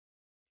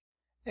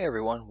Hey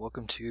everyone,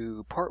 welcome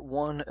to part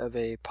 1 of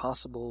a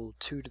possible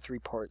 2 to 3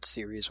 part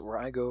series where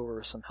I go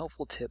over some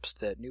helpful tips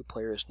that new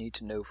players need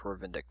to know for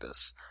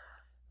Vindictus.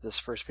 This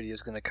first video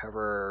is going to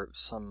cover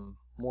some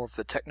more of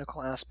the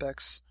technical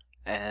aspects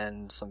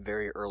and some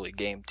very early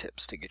game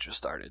tips to get you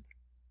started.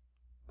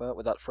 But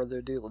without further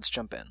ado, let's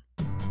jump in.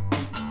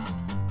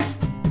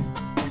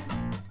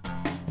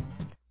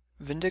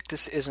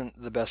 Vindictus isn't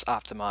the best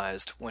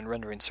optimized when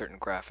rendering certain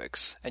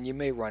graphics, and you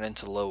may run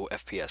into low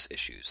FPS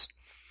issues.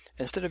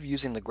 Instead of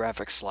using the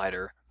graphics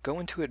slider, go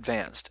into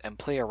Advanced and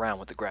play around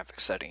with the graphics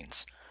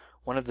settings.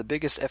 One of the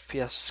biggest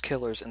FPS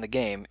killers in the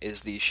game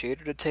is the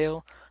shader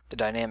detail, the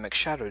dynamic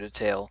shadow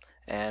detail,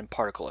 and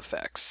particle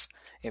effects.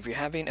 If you're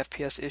having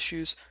FPS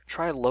issues,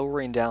 try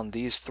lowering down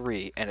these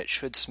three and it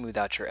should smooth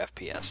out your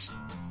FPS.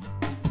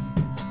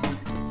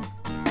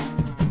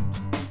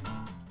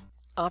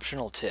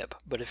 Optional tip,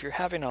 but if you're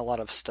having a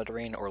lot of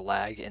stuttering or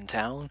lag in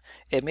town,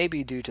 it may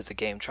be due to the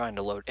game trying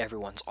to load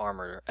everyone's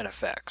armor and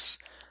effects.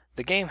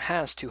 The game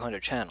has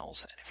 200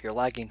 channels, and if you're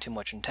lagging too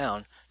much in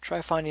town,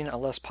 try finding a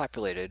less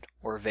populated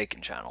or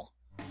vacant channel.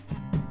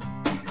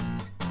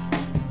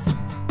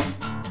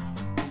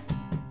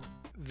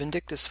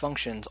 Vindictus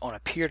functions on a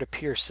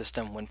peer-to-peer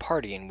system when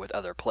partying with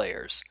other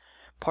players.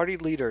 Party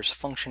leaders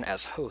function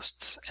as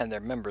hosts, and their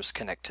members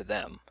connect to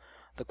them.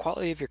 The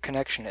quality of your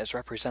connection is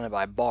represented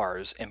by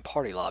bars in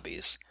party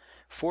lobbies.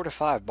 4 to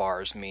 5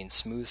 bars means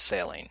smooth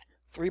sailing.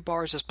 3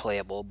 bars is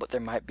playable, but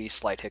there might be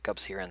slight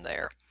hiccups here and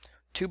there.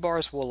 2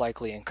 bars will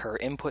likely incur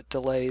input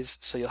delays,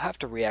 so you'll have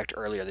to react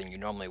earlier than you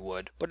normally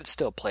would, but it's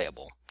still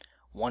playable.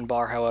 1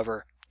 bar,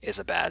 however, is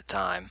a bad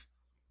time.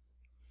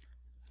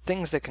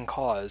 Things that can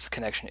cause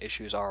connection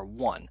issues are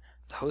 1.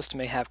 The host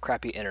may have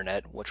crappy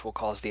internet, which will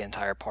cause the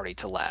entire party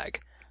to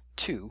lag.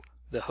 2.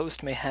 The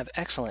host may have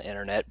excellent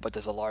internet, but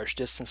there's a large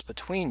distance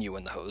between you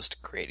and the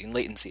host, creating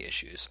latency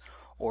issues.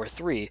 Or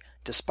 3.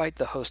 Despite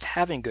the host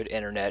having good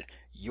internet,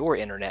 your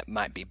internet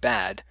might be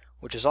bad,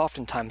 which is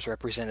oftentimes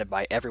represented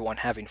by everyone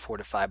having 4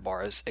 to 5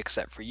 bars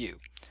except for you.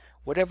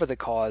 Whatever the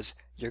cause,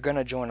 you're going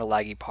to join a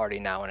laggy party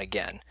now and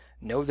again.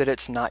 Know that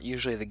it's not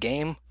usually the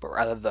game, but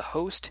rather the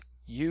host,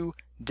 you,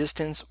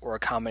 distance, or a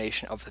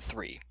combination of the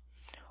 3.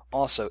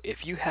 Also,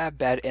 if you have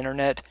bad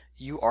internet,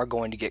 you are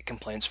going to get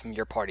complaints from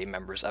your party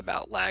members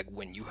about lag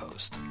when you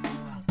host.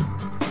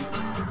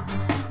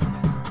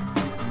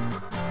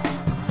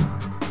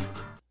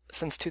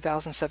 Since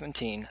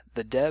 2017,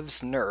 the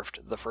devs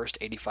nerfed the first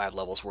 85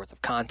 levels worth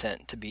of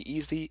content to be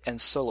easy and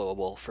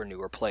soloable for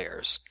newer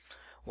players.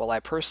 While I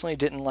personally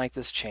didn't like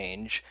this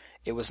change,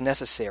 it was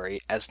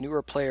necessary as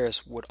newer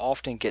players would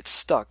often get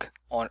stuck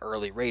on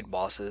early raid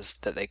bosses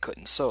that they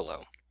couldn't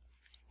solo.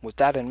 With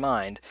that in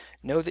mind,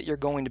 know that you're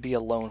going to be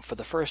alone for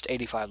the first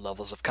 85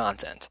 levels of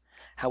content.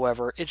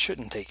 However, it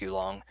shouldn't take you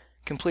long.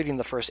 Completing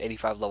the first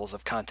 85 levels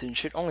of content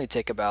should only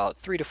take about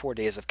 3 to 4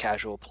 days of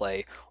casual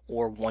play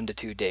or 1 to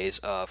 2 days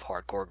of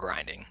hardcore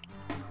grinding.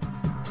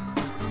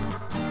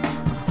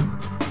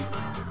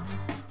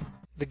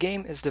 The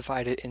game is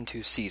divided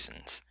into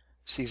seasons.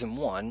 Season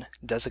 1,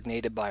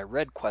 designated by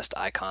red quest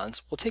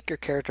icons, will take your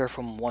character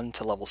from 1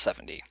 to level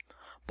 70.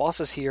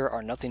 Bosses here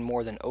are nothing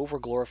more than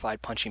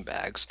over-glorified punching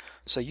bags,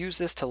 so use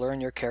this to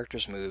learn your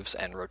character's moves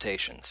and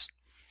rotations.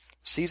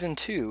 Season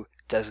 2,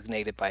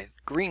 designated by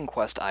green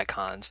quest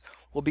icons,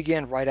 will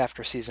begin right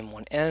after Season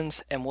 1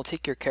 ends and will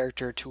take your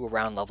character to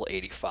around level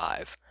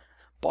 85.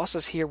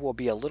 Bosses here will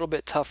be a little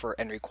bit tougher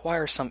and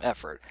require some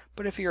effort,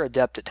 but if you're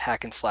adept at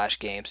hack and slash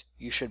games,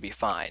 you should be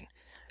fine.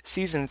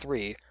 Season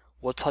 3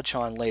 we'll touch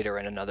on later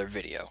in another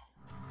video.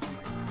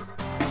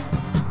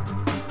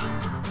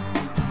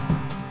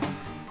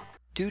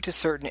 Due to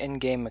certain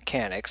in-game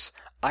mechanics,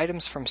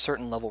 items from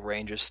certain level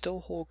ranges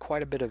still hold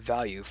quite a bit of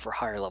value for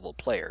higher level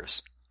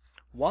players.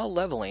 While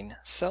leveling,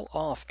 sell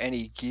off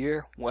any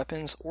gear,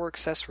 weapons, or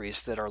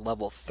accessories that are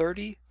level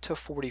 30 to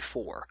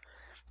 44.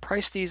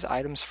 Price these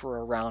items for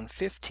around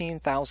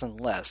 15,000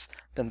 less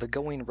than the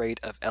going rate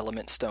of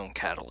element stone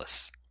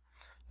catalysts.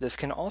 This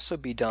can also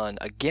be done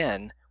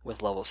again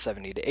with level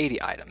 70 to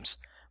 80 items,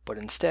 but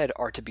instead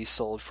are to be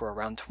sold for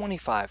around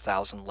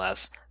 25,000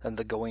 less than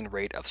the going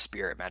rate of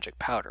spirit magic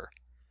powder.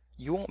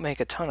 You won't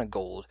make a ton of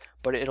gold,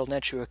 but it'll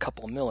net you a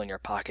couple mil in your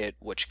pocket,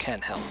 which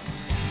can help.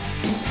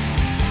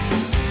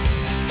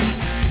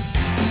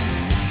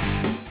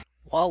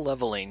 While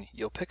leveling,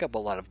 you'll pick up a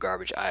lot of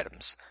garbage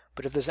items,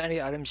 but if there's any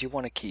items you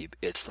want to keep,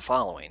 it's the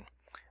following.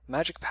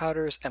 Magic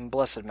powders and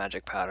blessed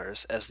magic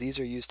powders, as these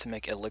are used to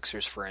make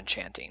elixirs for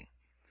enchanting.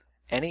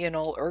 Any and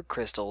all herb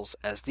crystals,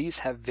 as these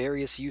have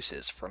various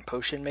uses from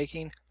potion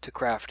making to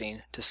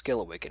crafting to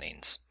skill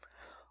awakenings.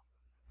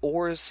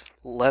 Ores,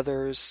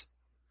 leathers,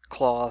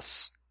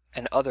 cloths,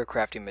 and other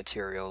crafting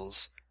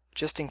materials,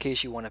 just in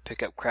case you want to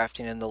pick up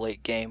crafting in the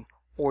late game,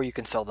 or you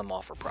can sell them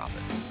off for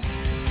profit.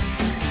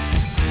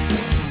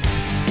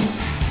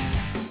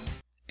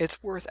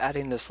 It's worth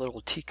adding this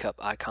little teacup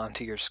icon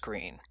to your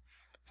screen.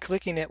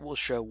 Clicking it will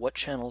show what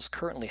channels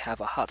currently have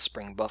a hot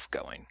spring buff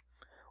going.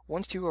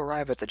 Once you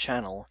arrive at the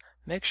channel,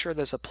 make sure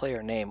there's a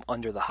player name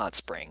under the hot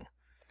spring.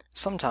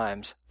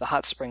 Sometimes, the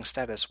Hotspring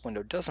status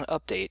window doesn't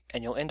update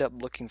and you'll end up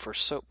looking for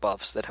soap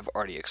buffs that have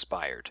already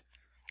expired.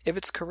 If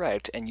it's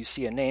correct and you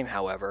see a name,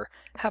 however,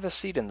 have a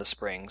seat in the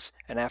springs,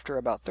 and after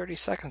about 30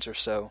 seconds or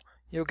so,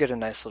 you'll get a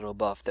nice little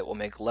buff that will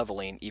make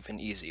leveling even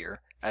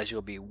easier, as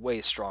you'll be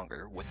way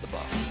stronger with the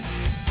buff.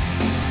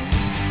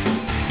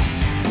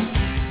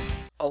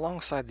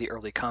 Alongside the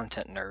early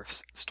content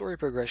nerfs, story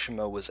progression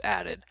mode was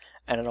added,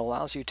 and it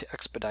allows you to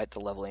expedite the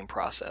leveling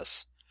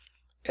process.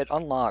 It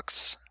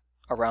unlocks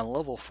around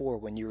level 4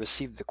 when you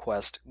receive the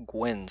quest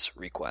Gwen's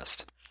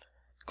Request.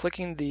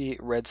 Clicking the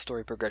red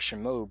story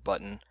progression mode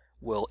button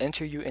will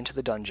enter you into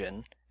the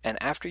dungeon,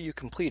 and after you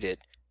complete it,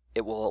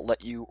 it will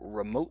let you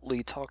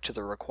remotely talk to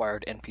the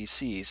required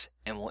NPCs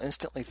and will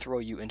instantly throw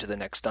you into the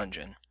next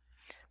dungeon.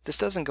 This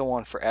doesn't go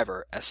on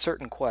forever, as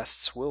certain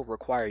quests will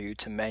require you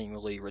to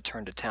manually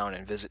return to town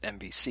and visit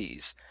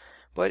NPCs,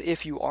 but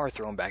if you are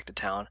thrown back to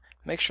town,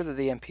 make sure that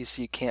the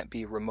NPC can't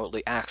be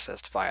remotely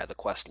accessed via the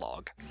quest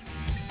log.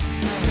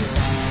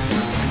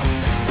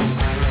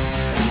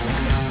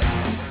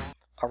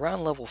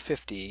 Around level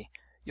 50,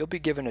 you'll be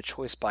given a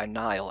choice by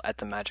Nile at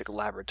the Magic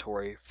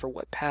Laboratory for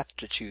what path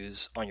to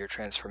choose on your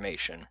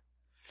transformation.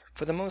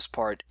 For the most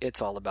part,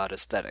 it's all about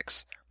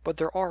aesthetics, but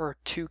there are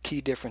two key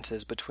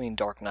differences between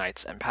Dark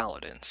Knights and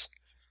Paladins.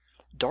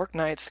 Dark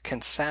Knights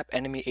can sap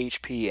enemy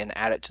HP and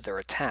add it to their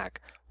attack,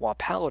 while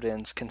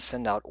Paladins can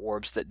send out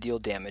orbs that deal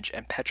damage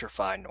and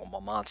petrify normal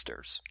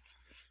monsters.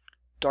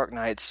 Dark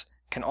Knights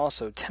can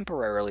also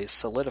temporarily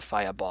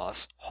solidify a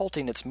boss,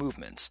 halting its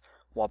movements,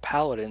 while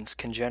Paladins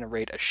can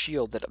generate a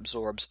shield that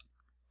absorbs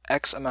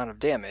X amount of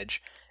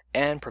damage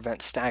and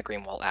prevents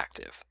staggering while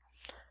active.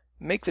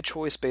 Make the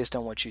choice based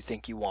on what you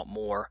think you want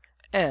more,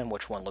 and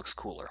which one looks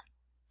cooler.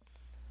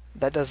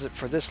 That does it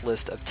for this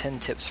list of 10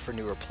 tips for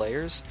newer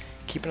players.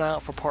 Keep an eye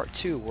out for part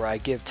 2, where I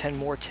give 10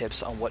 more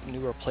tips on what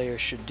newer players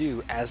should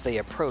do as they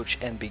approach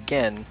and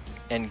begin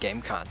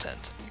endgame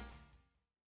content.